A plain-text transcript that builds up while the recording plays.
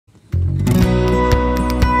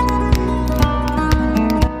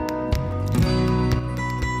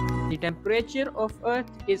temperature of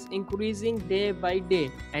Earth is increasing day by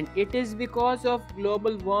day, and it is because of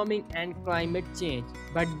global warming and climate change.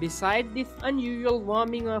 But beside this unusual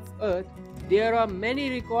warming of Earth, there are many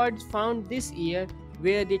records found this year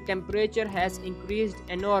where the temperature has increased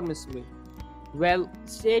enormously. Well,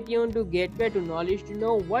 stay tuned to Gateway to Knowledge to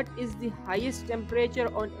know what is the highest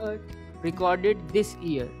temperature on Earth recorded this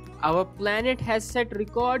year. Our planet has set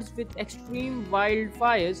records with extreme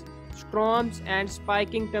wildfires, storms and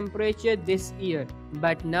spiking temperature this year,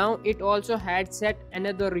 but now it also had set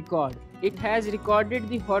another record. It has recorded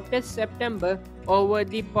the hottest September over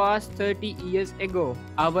the past 30 years ago.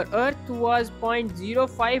 Our Earth was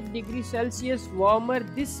 0.05 degrees Celsius warmer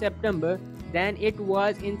this September than it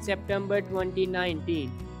was in September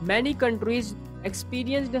 2019. Many countries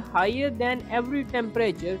experienced higher than average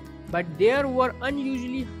temperature, but there were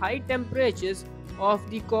unusually high temperatures off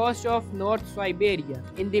the coast of North Siberia,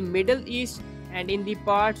 in the Middle East and in the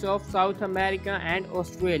parts of South America and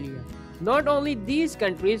Australia. Not only these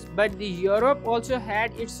countries, but Europe also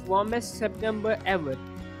had its warmest September ever,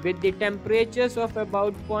 with the temperatures of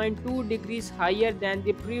about 0.2 degrees higher than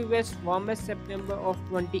the previous warmest September of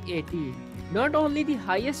 2018. Not only the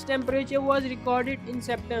highest temperature was recorded in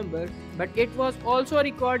September, but it was also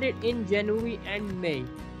recorded in January and May.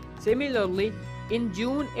 Similarly, in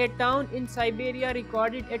June, a town in Siberia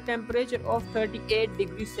recorded a temperature of 38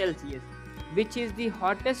 degrees Celsius, which is the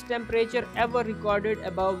hottest temperature ever recorded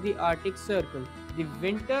above the Arctic Circle. The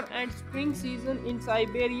winter and spring season in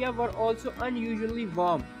Siberia were also unusually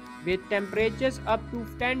warm, with temperatures up to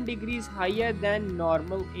 10 degrees higher than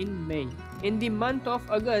normal in May. In the month of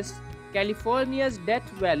August, California's Death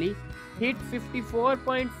Valley hit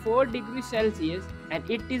 54.4 degrees Celsius, and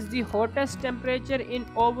it is the hottest temperature in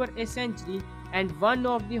over a century and one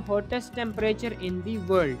of the hottest temperature in the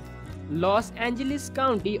world. Los Angeles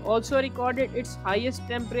County also recorded its highest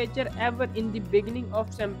temperature ever in the beginning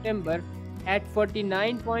of September at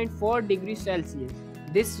 49.4 degrees Celsius.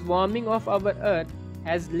 This warming of our Earth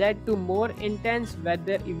has led to more intense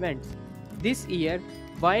weather events. This year,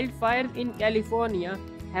 wildfires in California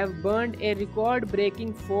have burned a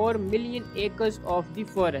record-breaking 4 million acres of the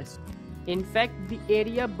forest. In fact, the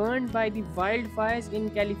area burned by the wildfires in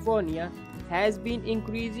California has been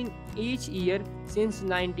increasing each year since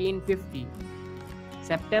 1950.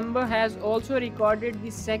 September has also recorded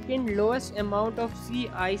the second lowest amount of sea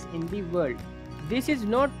ice in the world. This is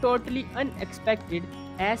not totally unexpected,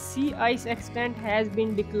 as sea ice extent has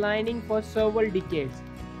been declining for several decades,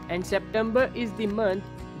 and September is the month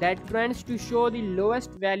that trends to show the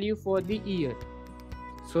lowest value for the year.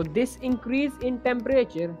 So this increase in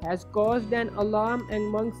temperature has caused an alarm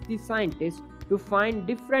amongst the scientists to find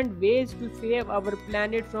different ways to save our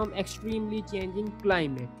planet from extremely changing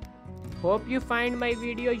climate. Hope you find my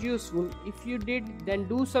video useful. If you did, then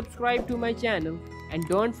do subscribe to my channel and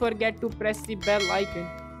don't forget to press the bell icon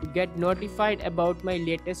to get notified about my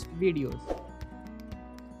latest videos.